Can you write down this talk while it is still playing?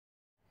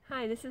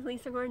Hi, this is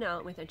Lisa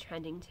Gornall with a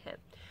trending tip.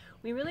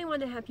 We really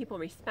want to have people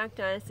respect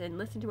us and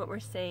listen to what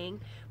we're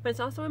saying, but it's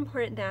also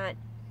important that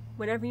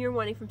whatever you're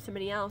wanting from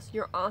somebody else,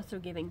 you're also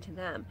giving to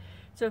them.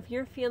 So if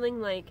you're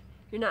feeling like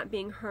you're not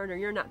being heard or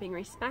you're not being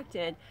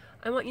respected,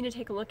 I want you to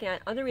take a look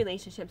at other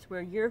relationships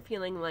where you're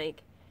feeling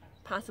like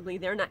possibly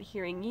they're not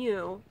hearing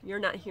you, you're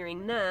not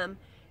hearing them,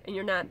 and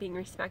you're not being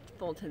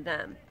respectful to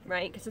them,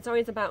 right? Because it's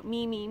always about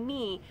me, me,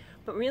 me,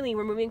 but really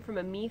we're moving from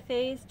a me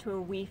phase to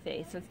a we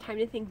phase. So it's time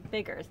to think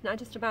bigger. It's not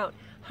just about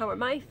how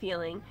am I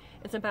feeling,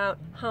 it's about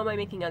how am I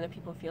making other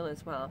people feel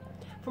as well.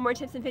 For more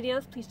tips and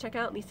videos, please check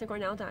out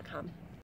lisagornall.com.